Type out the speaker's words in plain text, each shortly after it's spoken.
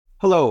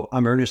Hello,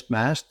 I'm Ernest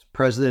Mast,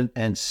 President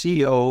and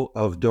CEO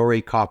of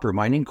Doré Copper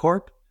Mining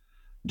Corp.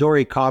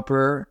 Doré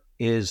Copper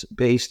is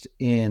based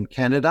in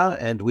Canada,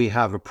 and we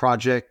have a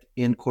project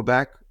in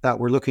Quebec that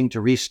we're looking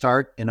to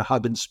restart in a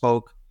hub and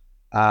spoke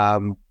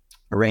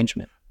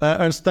arrangement.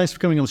 Ernest, thanks for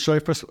coming on the show.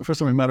 First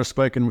time we might have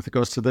spoken with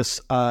regards to this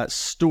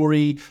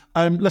story.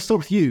 Let's start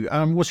with you.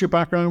 What's your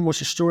background?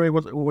 What's your story?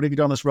 What have you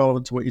done that's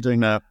relevant to what you're doing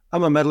now?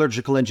 I'm a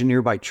metallurgical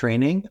engineer by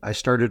training. I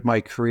started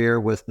my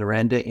career with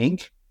Noranda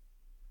Inc.,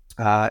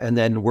 and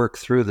then worked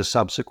through the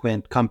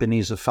subsequent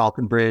companies of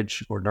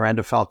Falconbridge or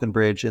Noranda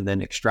Falconbridge and then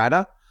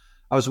Xstrata.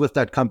 I was with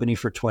that company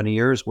for 20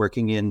 years,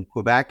 working in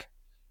Quebec,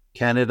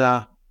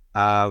 Canada,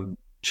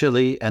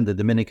 Chile, and the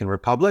Dominican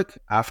Republic.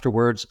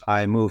 Afterwards,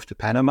 I moved to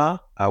Panama,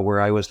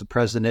 where I was the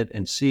president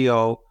and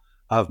CEO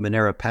of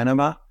Minera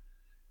Panama.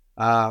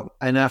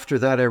 And after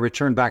that, I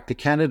returned back to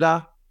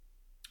Canada,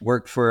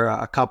 worked for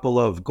a couple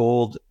of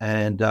gold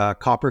and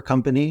copper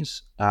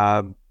companies,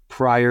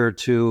 prior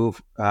to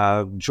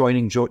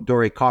joining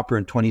Doré Copper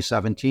in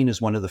 2017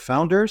 as one of the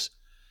founders,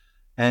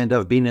 and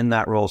I've been in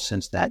that role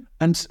since then.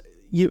 And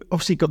you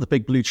obviously got the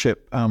big blue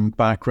chip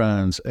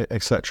backgrounds,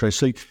 etc.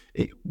 So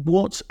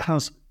are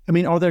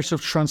there sort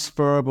of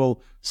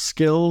transferable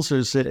skills? Or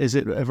is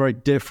it a very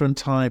different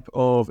type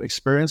of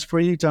experience for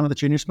you down at the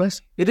junior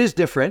space? It is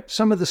different.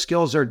 Some of the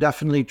skills are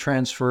definitely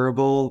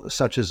transferable,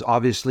 such as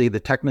obviously the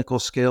technical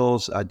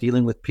skills,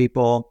 dealing with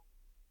people,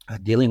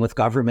 dealing with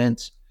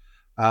governments.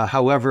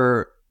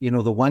 However,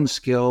 the one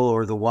skill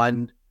or the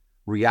one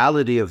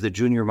reality of the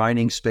junior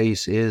mining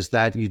space is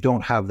that you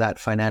don't have that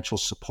financial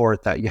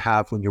support that you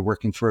have when you're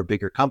working for a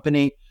bigger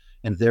company,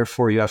 and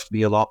therefore you have to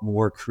be a lot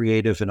more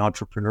creative and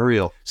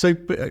entrepreneurial. So,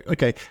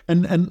 okay,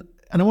 and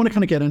I want to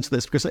kind of get into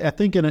this because I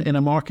think in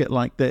a market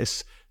like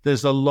this,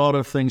 there's a lot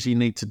of things you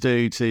need to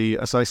do to,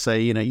 as I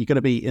say, you're going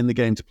to be in the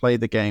game to play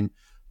the game.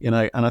 And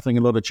I think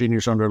a lot of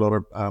juniors are under a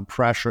lot of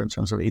pressure in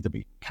terms of either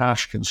be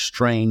cash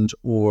constrained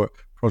or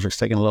projects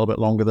taking a little bit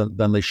longer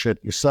than they should.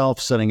 Yourself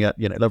sitting at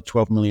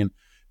 12 million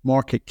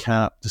market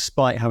cap,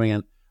 despite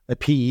having a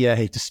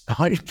PEA,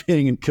 despite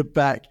being in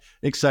Quebec,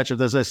 etc.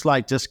 There's a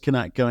slight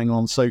disconnect going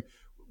on. So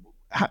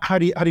how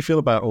do you feel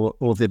about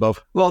all of the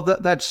above? Well,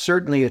 that's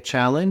certainly a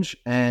challenge,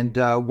 and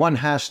one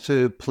has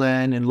to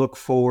plan and look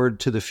forward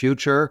to the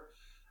future.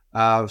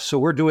 So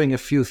we're doing a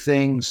few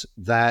things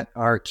that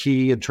are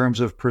key in terms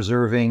of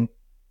preserving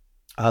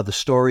the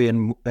story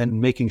and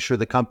making sure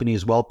the company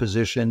is well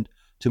positioned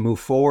to move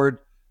forward.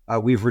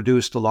 We've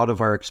reduced a lot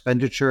of our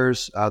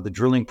expenditures. The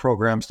drilling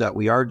programs that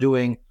we are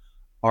doing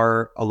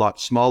are a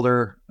lot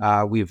smaller.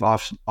 We've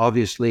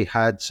obviously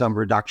had some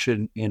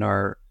reduction in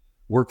our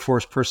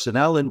workforce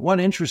personnel. And one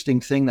interesting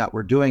thing that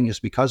we're doing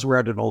is because we're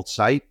at an old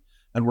site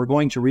and we're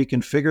going to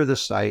reconfigure the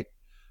site,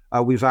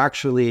 we've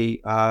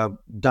actually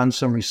done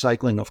some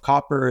recycling of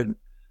copper, and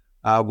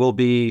we'll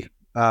be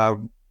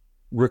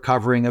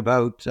recovering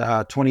about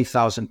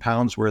 20,000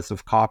 pounds worth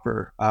of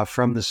copper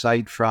from the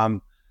site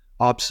from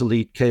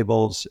obsolete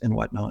cables and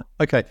whatnot.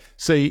 Okay,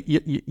 so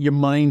you're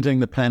minding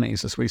the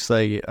pennies, as we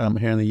say here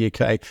in the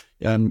UK.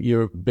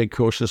 You're big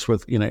cautious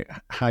with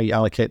how you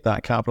allocate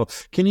that capital.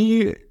 Can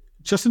you,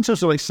 just in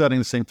terms of setting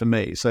the scene for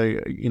me, so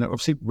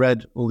obviously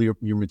read all your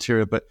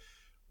material, but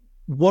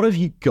what have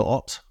you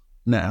got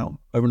now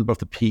over and above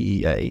the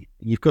PEA?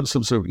 You've got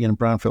some sort of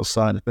brownfield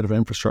side, a bit of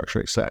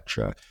infrastructure,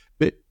 etc.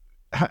 But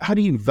how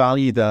do you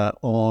value that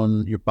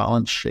on your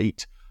balance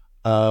sheet?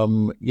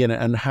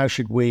 And how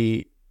should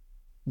we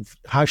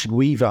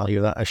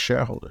value that as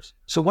shareholders?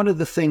 So one of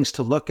the things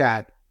to look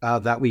at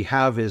that we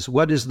have is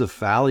what is the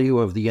value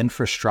of the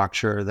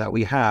infrastructure that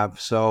we have.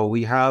 So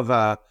we have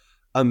a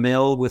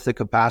mill with a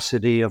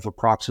capacity of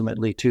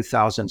approximately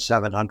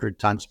 2,700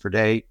 tons per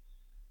day.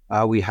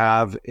 We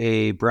have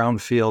a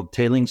brownfield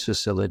tailings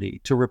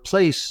facility. To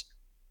replace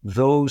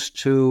those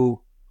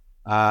two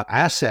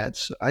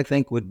assets, I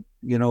think would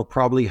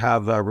probably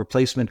have a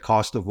replacement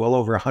cost of well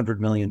over $100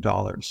 million.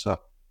 So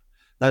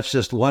that's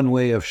just one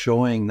way of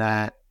showing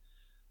that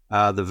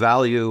the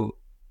value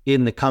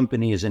in the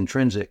company is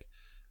intrinsically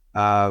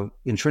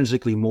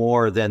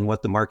more than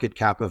what the market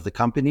cap of the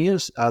company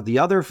is. The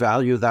other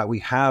value that we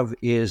have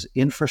is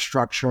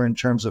infrastructure in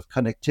terms of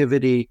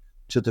connectivity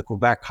to the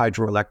Quebec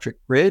hydroelectric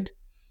grid.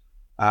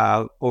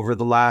 Over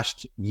the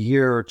last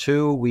year or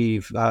two,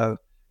 we've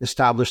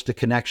established a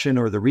connection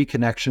or the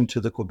reconnection to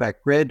the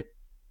Quebec grid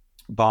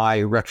by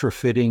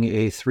retrofitting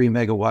a 3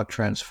 megawatt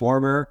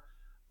transformer.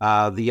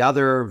 The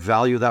other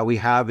value that we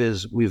have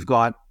is we've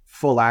got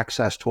full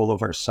access to all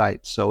of our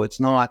sites. So it's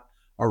not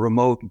a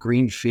remote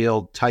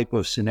greenfield type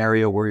of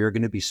scenario where you're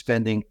going to be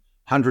spending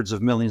hundreds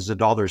of millions of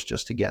dollars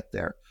just to get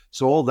there.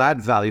 So all that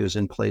value is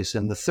in place.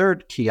 And the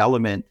third key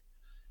element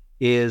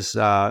is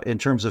in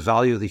terms of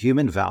value, the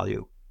human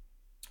value.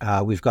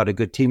 We've got a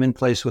good team in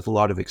place with a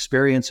lot of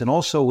experience. And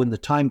also when the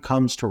time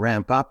comes to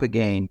ramp up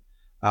again,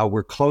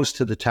 we're close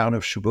to the town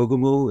of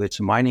Chibougamau. It's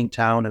a mining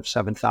town of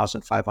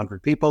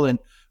 7,500 people. And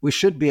we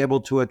should be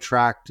able to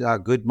attract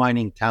good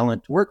mining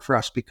talent to work for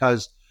us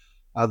because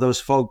those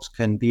folks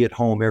can be at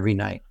home every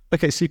night.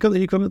 Okay, so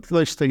you've got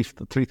those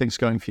three things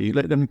going for you.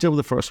 Let me deal with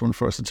the first one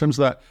first. In terms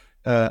of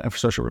that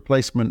infrastructure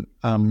replacement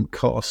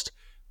cost,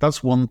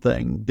 that's one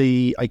thing.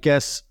 I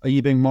guess, are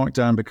you being marked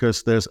down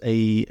because there's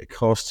a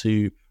cost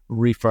to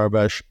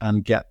refurbish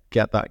and get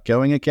that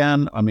going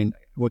again? I mean,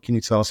 what can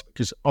you tell us?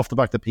 Because off the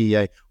back of the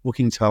PEA, what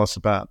can you tell us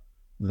about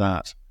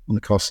that on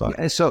the cost side?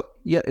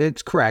 Yeah,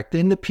 it's correct.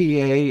 In the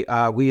PEA,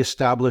 we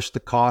established the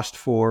cost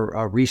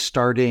for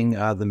restarting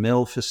the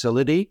mill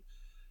facility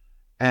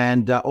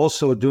and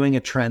also doing a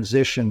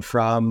transition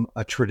from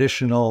a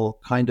traditional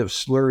kind of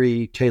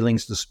slurry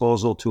tailings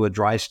disposal to a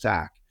dry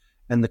stack.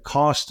 And the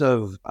cost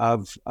of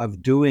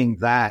doing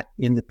that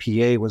in the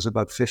PEA was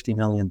about $50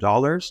 million.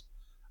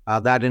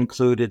 That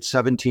included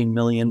 $17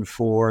 million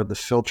for the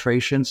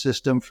filtration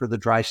system for the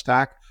dry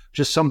stack,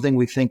 just something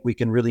we think we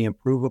can really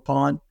improve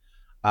upon.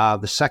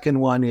 The second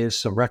one is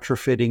some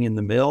retrofitting in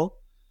the mill.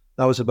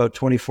 That was about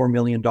 $24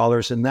 million.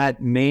 And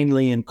that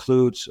mainly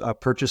includes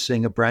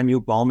purchasing a brand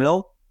new ball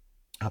mill,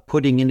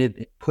 putting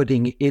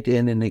it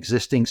in an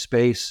existing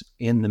space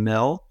in the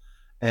mill.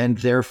 And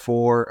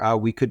therefore,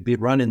 we could be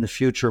run in the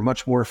future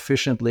much more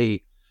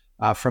efficiently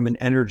from an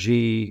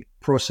energy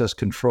process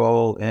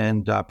control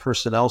and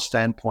personnel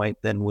standpoint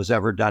than was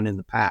ever done in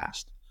the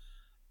past.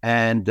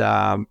 And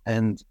the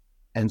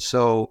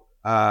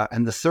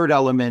third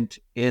element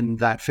in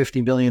that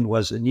 $50 million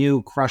was a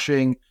new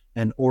crushing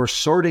and ore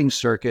sorting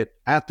circuit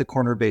at the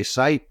Corner Bay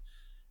site.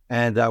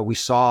 And we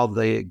saw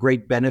the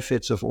great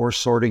benefits of ore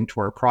sorting to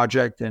our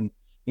project and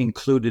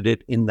included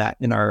it in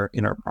our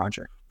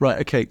project. Right.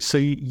 Okay. So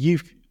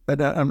you've and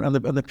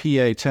the PA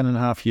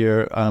 10.5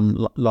 year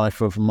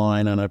life of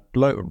mine and a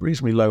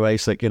reasonably low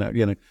ASIC.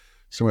 You know,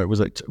 somewhere it was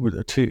like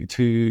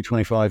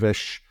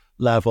 225-ish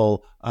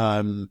level.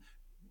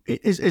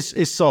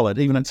 Is solid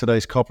even at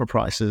today's copper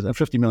prices. And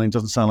 50 million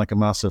doesn't sound like a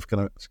massive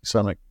kind of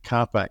sound like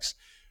capex.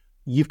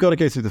 You've got to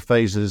go through the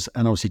phases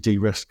and obviously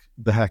de-risk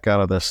the heck out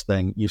of this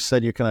thing. You've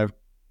said you're kind of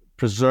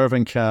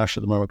preserving cash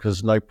at the moment because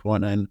there's no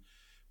point in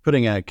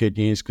putting out good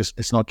news because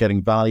it's not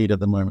getting valued at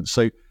the moment.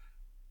 So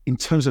in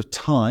terms of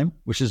time,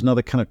 which is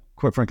another kind of,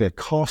 quite frankly, a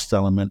cost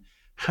element,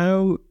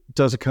 how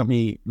does a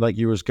company like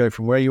yours go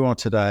from where you are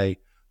today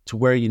to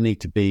where you need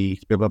to be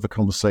able to have a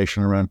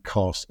conversation around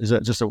cost? Is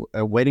that just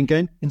a waiting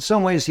game? In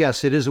some ways,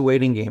 yes, it is a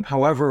waiting game.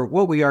 However,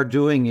 what we are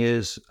doing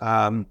is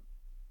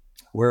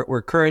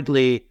we're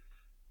currently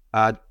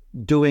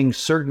doing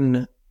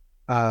certain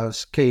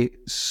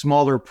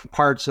smaller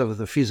parts of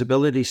the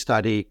feasibility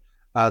study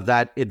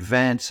that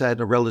advance at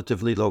a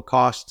relatively low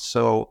cost.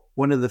 So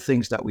one of the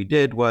things that we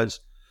did was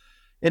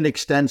an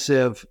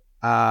extensive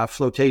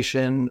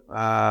flotation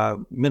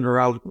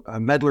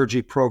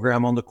metallurgy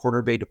program on the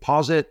Corner Bay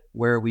deposit,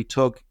 where we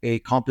took a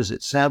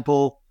composite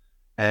sample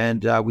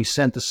and we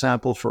sent the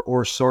sample for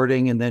ore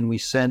sorting, and then we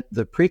sent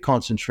the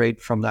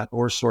pre-concentrate from that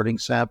ore sorting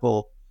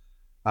sample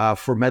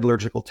for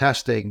metallurgical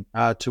testing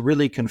to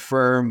really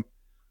confirm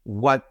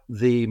what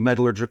the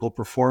metallurgical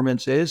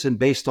performance is. And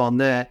based on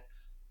that,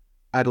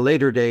 at a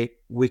later date,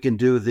 we can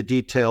do the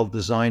detailed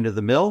design of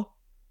the mill.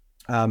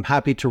 I'm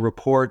happy to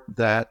report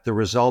that the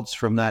results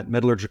from that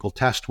metallurgical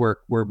test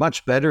work were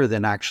much better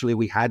than actually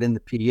we had in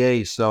the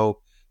PEA. So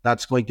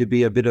that's going to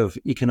be a bit of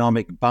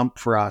economic bump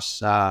for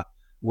us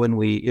when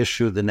we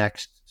issue the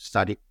next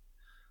study.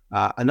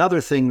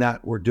 Another thing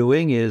that we're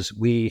doing is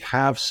we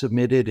have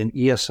submitted an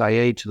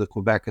ESIA to the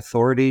Quebec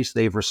authorities.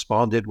 They've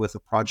responded with a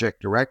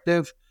project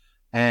directive,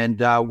 and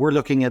we're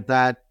looking at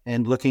that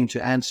and looking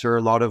to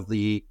answer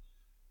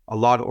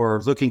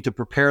looking to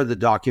prepare the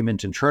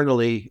document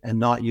internally and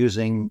not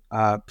using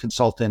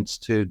consultants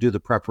to do the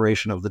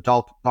preparation of the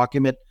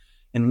document.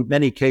 In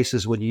many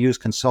cases, when you use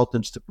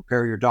consultants to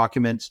prepare your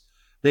documents,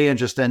 they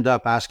just end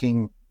up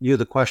asking you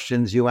the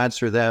questions, you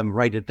answer them,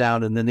 write it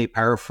down, and then they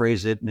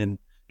paraphrase it and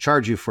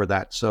charge you for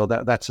that. So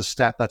that's a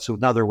step. That's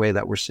another way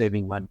that we're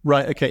saving money.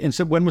 Right. Okay. And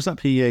so when was that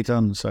PEA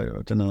done? So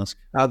I didn't ask.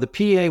 The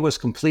PEA was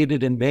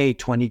completed in May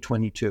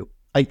 2022.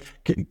 It's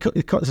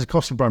a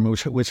cost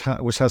environment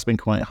which has been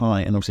quite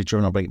high, and obviously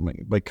driven up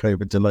by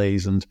COVID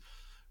delays and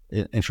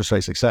interest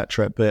rates,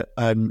 etc. But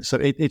so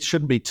it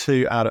shouldn't be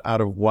too out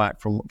of whack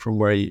from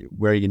where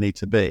you need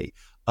to be.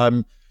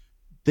 What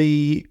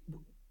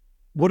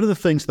are the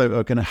things that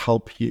are going to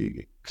help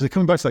you? Because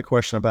coming back to that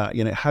question about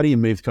how do you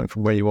move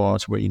from where you are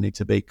to where you need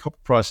to be? Copper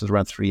price is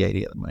around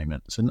 $3.80 at the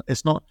moment, so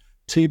it's not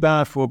too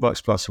bad.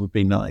 $4 plus would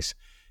be nice.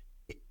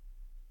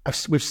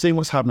 We've seen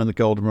what's happened in the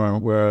gold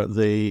environment, where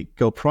the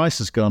gold price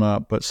has gone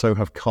up, but so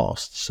have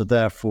costs. So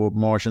therefore,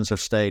 margins have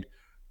stayed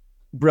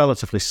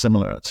relatively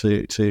similar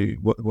to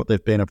what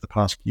they've been over the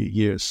past few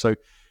years. So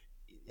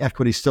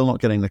equity's still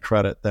not getting the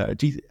credit there.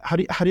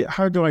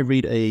 How do I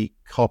read a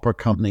copper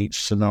company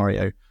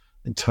scenario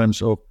in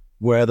terms of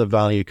where the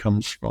value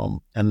comes from,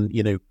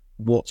 and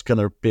what's going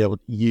to be able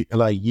to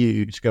allow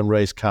you to go and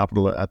raise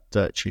capital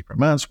at cheaper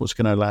amounts? What's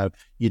going to allow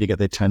you to get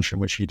the attention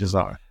which you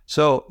desire?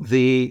 So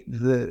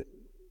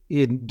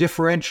in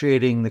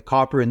differentiating the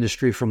copper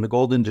industry from the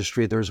gold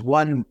industry, there's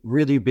one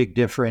really big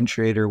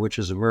differentiator which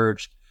has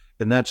emerged,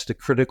 and that's the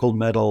critical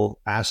metal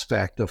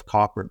aspect of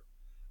copper,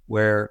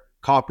 where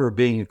copper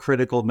being a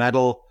critical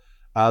metal,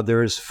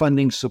 there is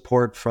funding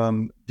support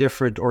from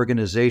different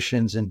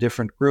organizations and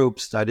different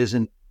groups that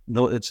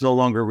it's no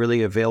longer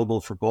really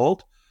available for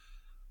gold.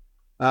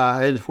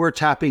 And we're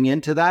tapping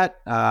into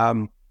that.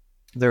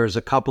 There's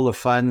a couple of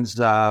funds,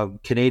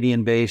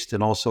 Canadian-based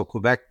and also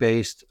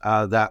Quebec-based,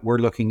 that we're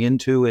looking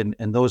into,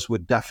 and those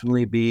would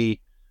definitely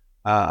be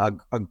a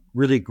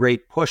really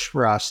great push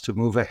for us to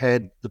move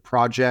ahead the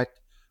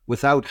project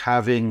without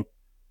having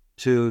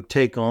to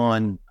take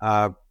on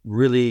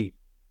really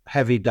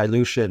heavy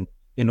dilution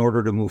in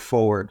order to move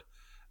forward.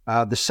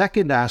 The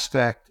second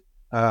aspect,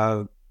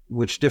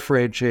 which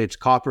differentiates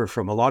copper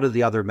from a lot of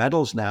the other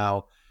metals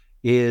now,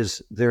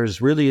 is there's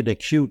really an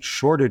acute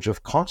shortage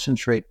of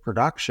concentrate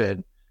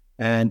production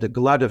and a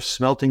glut of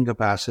smelting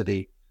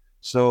capacity.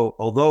 So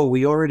although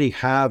we already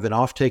have an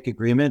offtake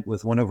agreement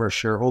with one of our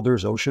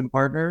shareholders, Ocean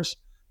Partners,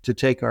 to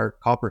take our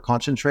copper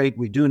concentrate,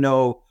 we do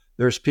know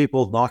there's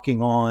people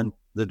knocking on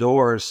the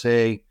doors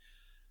saying,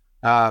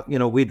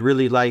 we'd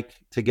really like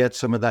to get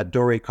some of that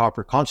Doré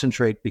copper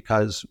concentrate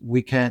because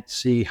we can't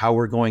see how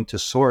we're going to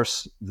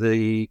source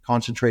the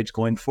concentrates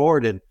going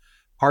forward. And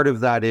part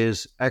of that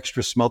is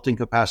extra smelting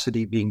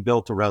capacity being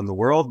built around the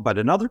world. But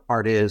another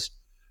part is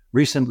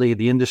recently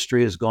the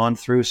industry has gone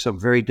through some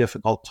very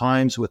difficult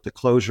times with the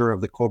closure of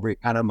the Cobre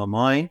Panama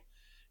mine.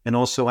 And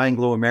also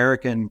Anglo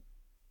American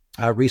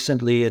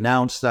recently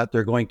announced that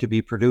they're going to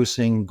be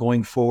producing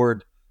going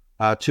forward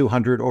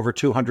over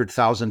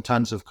 200,000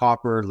 tons of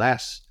copper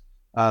less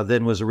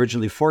than was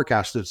originally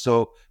forecasted.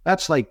 So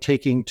that's like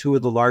taking two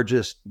of the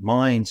largest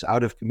mines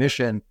out of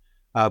commission.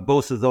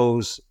 Both of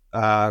those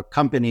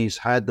companies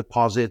had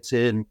deposits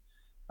in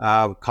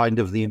kind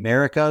of the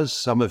Americas.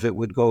 Some of it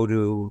would go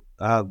to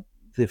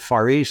the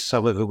Far East,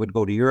 some of it would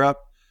go to Europe.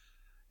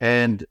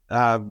 And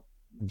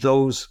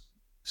those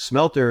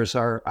smelters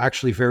are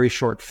actually very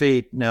short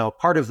feet. Now,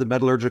 part of the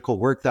metallurgical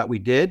work that we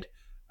did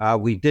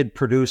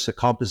produce a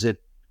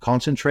composite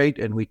concentrate,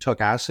 and we took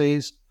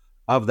assays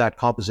of that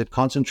composite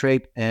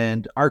concentrate.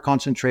 And our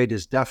concentrate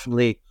is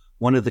definitely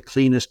one of the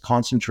cleanest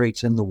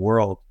concentrates in the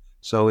world.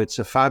 So it's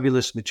a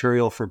fabulous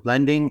material for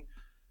blending,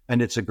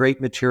 and it's a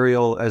great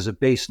material as a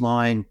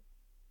baseline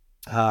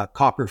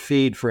copper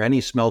feed for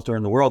any smelter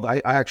in the world.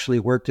 I actually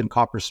worked in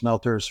copper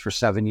smelters for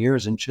 7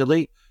 years in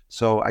Chile.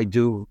 So I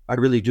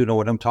really do know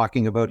what I'm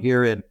talking about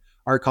here. And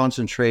our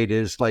concentrate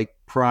is like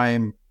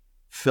prime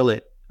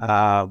fillet,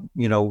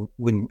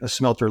 when a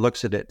smelter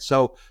looks at it.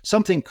 So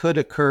something could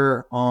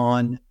occur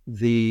on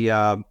the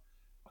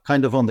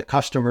kind of on the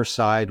customer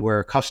side where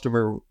a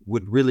customer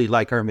would really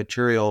like our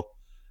material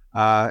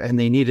and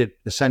they need it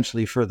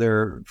essentially for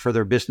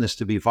their business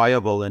to be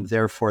viable. And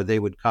therefore they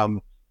would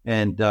come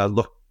and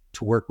look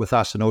to work with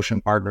us and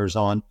Ocean Partners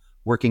on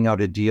working out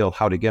a deal,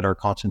 how to get our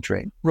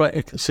concentrate.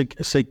 Right.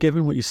 So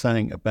given what you're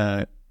saying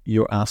about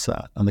your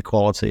asset and the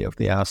quality of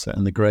the asset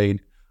and the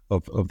grade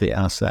of the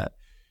asset,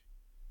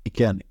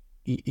 again,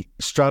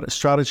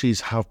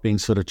 strategies have been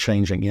sort of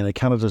changing.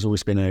 Canada's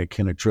always been a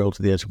kind of drill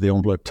to the edge of the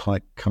envelope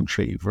type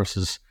country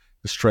versus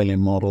the Australian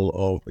model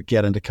of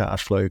get into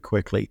cash flow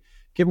quickly.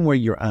 Given where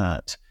you're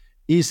at,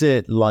 is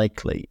it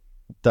likely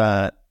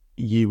that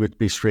you would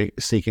be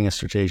seeking a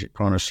strategic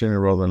partner sooner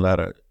rather than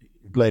later?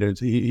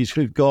 He's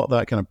got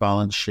that kind of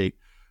balance sheet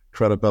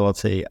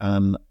credibility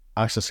and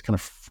access to kind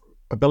of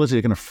ability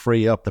to kind of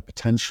free up the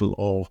potential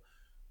of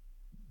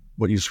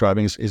what you're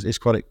describing is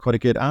quite a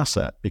good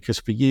asset, because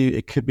for you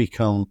it could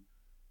become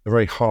a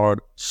very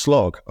hard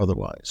slog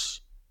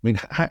otherwise. I mean,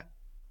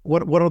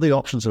 what are the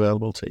options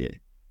available to you?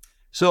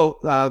 So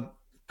a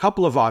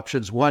couple of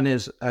options. One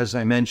is, as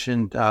I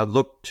mentioned,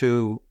 look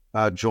to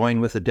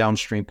join with a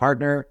downstream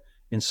partner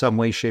in some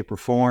way, shape, or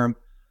form.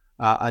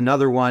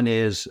 Another one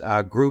is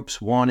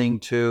groups wanting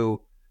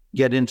to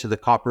get into the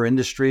copper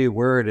industry.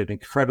 We're at an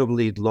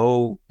incredibly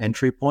low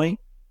entry point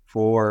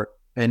for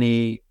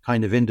any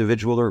kind of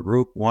individual or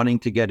group wanting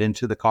to get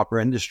into the copper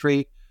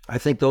industry. I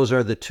think those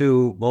are the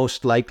two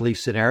most likely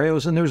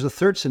scenarios. And there's a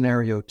third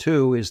scenario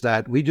too, is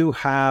that we do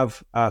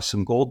have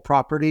some gold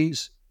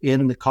properties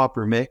in the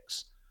copper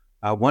mix.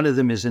 One of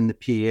them is in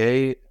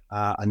the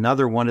PA.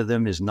 Another one of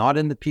them is not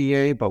in the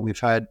PA, but we've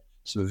had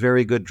some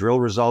very good drill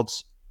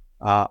results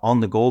on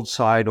the gold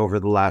side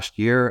over the last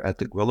year at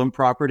the Gwillem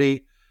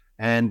property.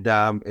 And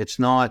it's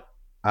not,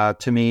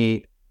 to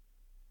me,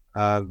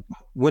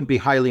 wouldn't be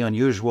highly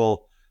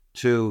unusual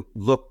to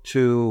look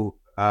to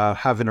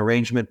have an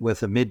arrangement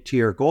with a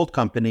mid-tier gold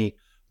company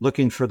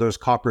looking for those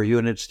copper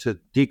units to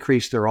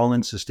decrease their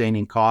all-in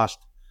sustaining cost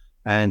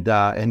and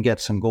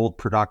get some gold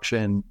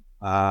production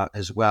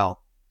as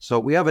well. So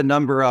we have a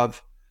number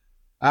of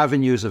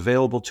avenues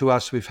available to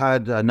us. We've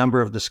had a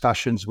number of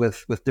discussions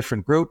with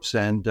different groups,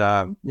 and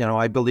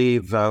I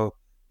believe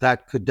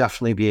that could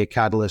definitely be a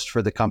catalyst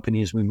for the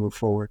company as we move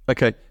forward.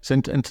 Okay, so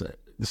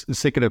the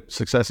secret of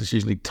success is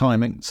usually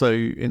timing. So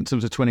in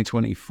terms of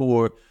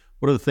 2024,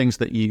 what are the things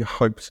that you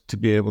hoped to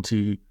be able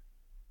to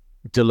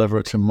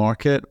deliver to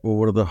market, or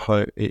what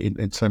are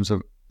in terms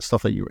of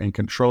stuff that you're in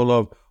control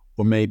of,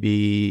 or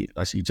maybe,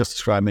 as you just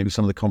described, maybe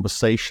some of the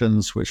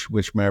conversations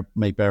which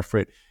may bear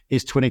fruit.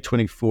 Is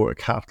 2024 a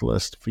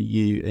catalyst for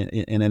you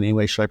in any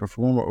way, shape, or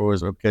form, or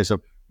is it a case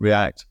of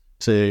react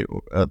to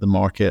the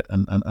market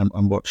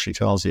and what she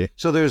tells you?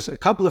 So there's a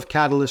couple of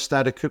catalysts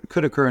that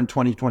could occur in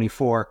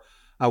 2024.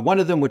 One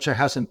of them, which I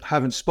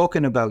haven't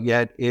spoken about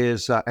yet,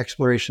 is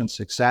exploration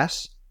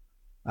success.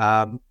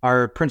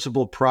 Our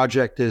principal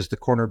project is the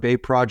Corner Bay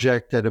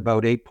project at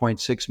about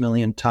 8.6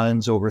 million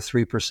tons over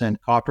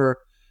 3% copper.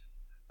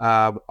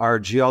 Our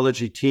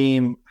geology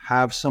team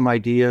have some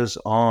ideas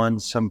on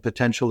some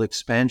potential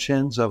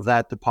expansions of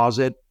that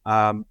deposit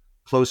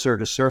closer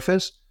to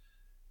surface.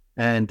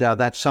 And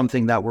that's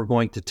something that we're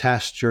going to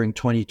test during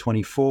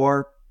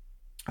 2024.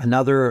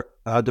 Another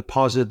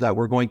deposit that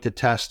we're going to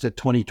test at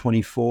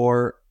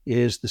 2024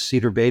 is the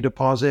Cedar Bay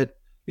deposit.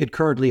 It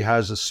currently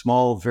has a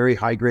small, very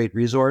high-grade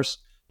resource.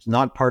 It's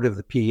not part of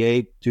the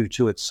PEA due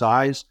to its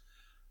size.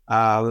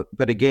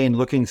 But again,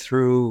 looking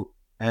through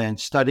and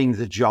studying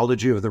the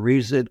geology of the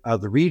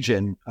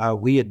region,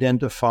 we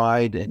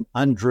identified an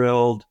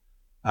undrilled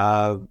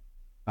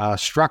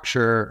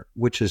structure,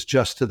 which is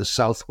just to the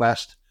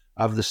southwest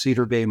of the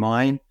Cedar Bay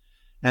mine.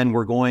 And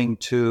we're going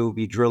to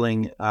be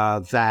drilling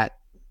that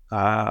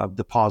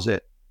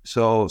deposit.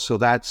 So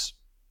that's,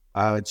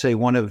 I'd say,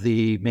 one of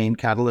the main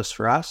catalysts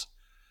for us.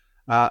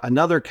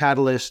 Another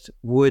catalyst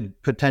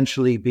would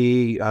potentially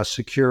be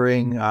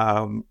securing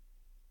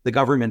the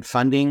government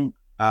funding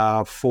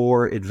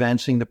for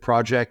advancing the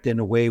project in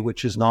a way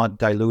which is not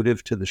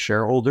dilutive to the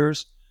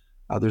shareholders.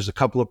 There's a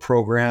couple of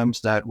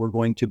programs that we're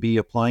going to be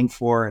applying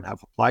for and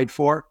have applied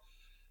for.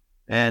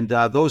 And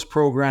those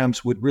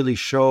programs would really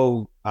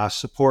show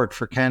support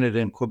for Canada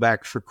and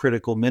Quebec for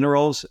critical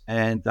minerals,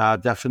 and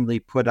definitely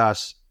put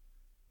us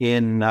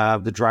in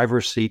the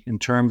driver's seat in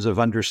terms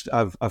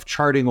of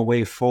charting a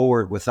way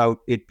forward without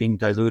it being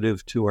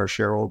dilutive to our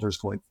shareholders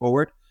going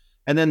forward.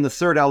 And then the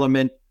third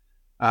element,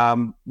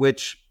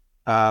 which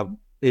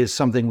is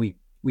something we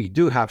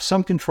do have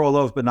some control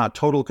of, but not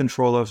total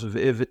control of,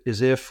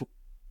 is if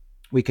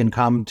we can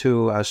come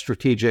to a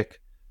strategic,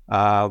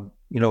 come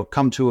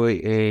to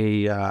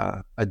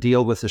a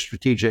deal with a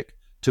strategic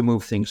to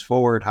move things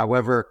forward.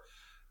 However,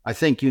 I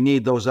think you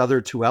need those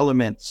other two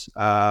elements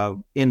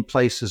in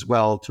place as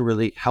well to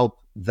really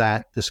help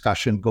that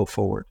discussion go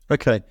forward.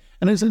 Okay.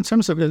 And in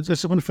terms of, I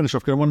just want to finish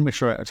off, because I want to make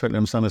sure I totally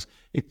understand this.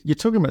 You're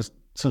talking about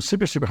some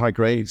super, super high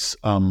grades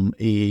across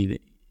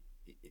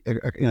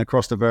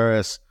the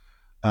various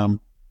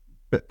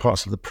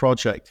parts of the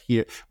project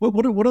here.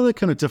 What are the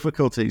kind of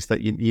difficulties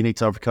that you need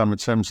to overcome in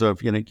terms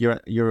of,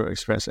 your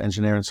experienced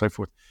engineer and so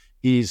forth?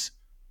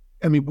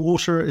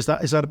 Water, is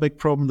that a big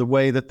problem? The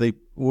way that the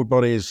ore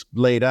body is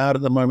laid out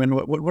at the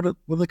moment, what are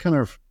the kind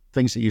of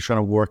things that you're trying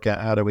to work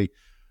out? How do we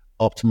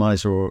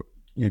optimize or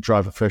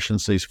drive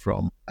efficiencies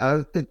from?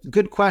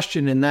 Good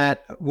question. In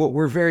that,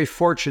 we're very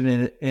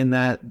fortunate in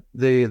that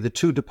the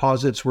two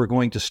deposits we're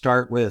going to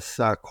start with,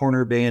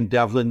 Corner Bay and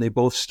Devlin, they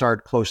both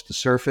start close to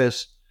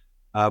surface.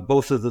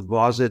 Both of the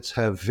deposits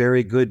have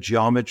very good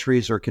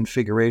geometries or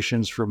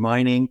configurations for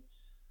mining.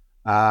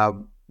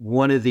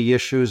 One of the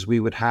issues we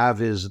would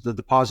have is the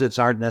deposits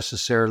aren't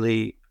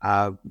necessarily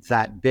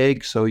that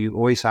big, so you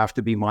always have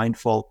to be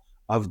mindful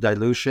of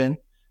dilution.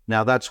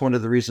 Now, that's one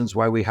of the reasons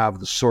why we have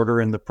the sorter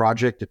in the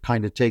project. It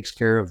kind of takes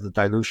care of the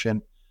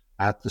dilution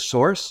at the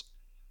source.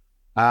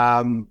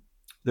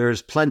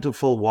 There's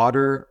plentiful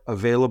water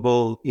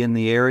available in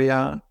the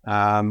area,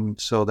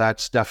 so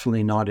that's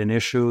definitely not an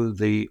issue.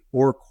 The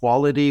ore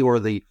quality or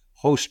the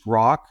host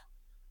rock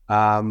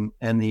and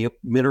the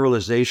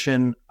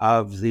mineralization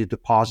of the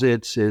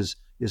deposits is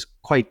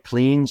quite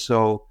clean,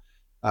 so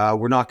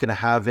we're not going to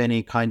have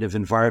any kind of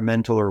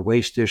environmental or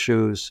waste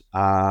issues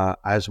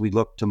as we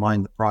look to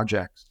mine the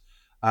projects.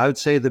 I would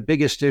say the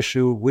biggest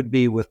issue would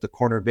be with the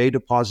Corner Bay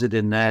deposit,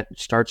 in that it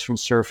starts from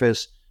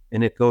surface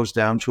and it goes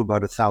down to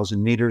about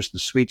 1,000 meters. The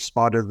sweet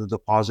spot of the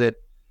deposit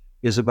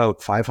is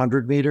about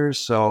 500 meters.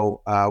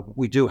 So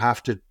we do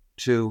have to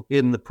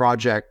in the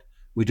project,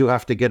 we do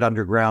have to get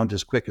underground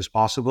as quick as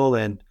possible.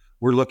 And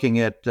we're looking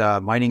at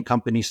mining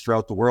companies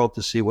throughout the world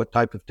to see what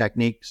type of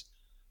techniques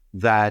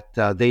that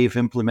they've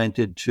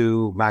implemented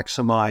to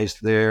maximize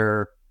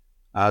their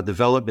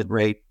development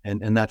rate,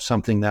 and that's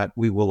something that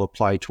we will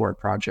apply to our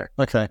project.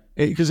 Okay,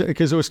 because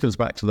it always comes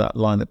back to that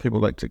line that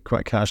people like to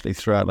quite casually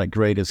throw out, like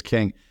grade is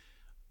king.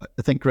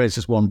 I think grade is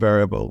just one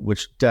variable,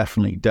 which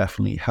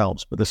definitely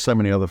helps, but there's so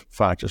many other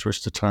factors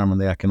which determine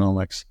the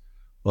economics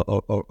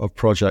of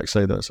projects.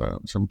 So there's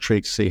some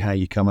tricks to see how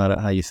you come at it,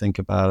 how you think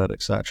about it,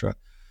 etc.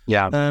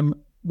 Yeah.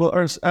 Well,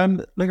 Ernst, I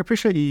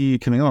appreciate you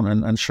coming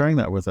on and sharing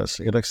that with us.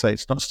 Like I say,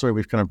 it's not a story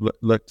we've kind of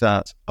looked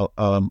at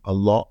a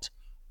lot.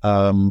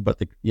 But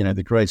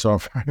the grades are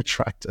very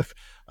attractive.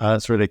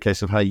 It's really a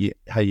case of how you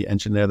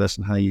engineer this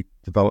and how you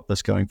develop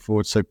this going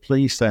forward. So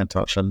please stay in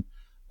touch and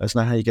let us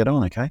know how you get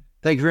on. Okay.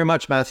 Thank you very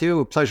much, Matthew.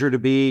 A pleasure to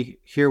be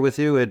here with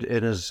you. It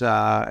is,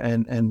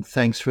 and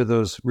thanks for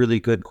those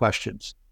really good questions.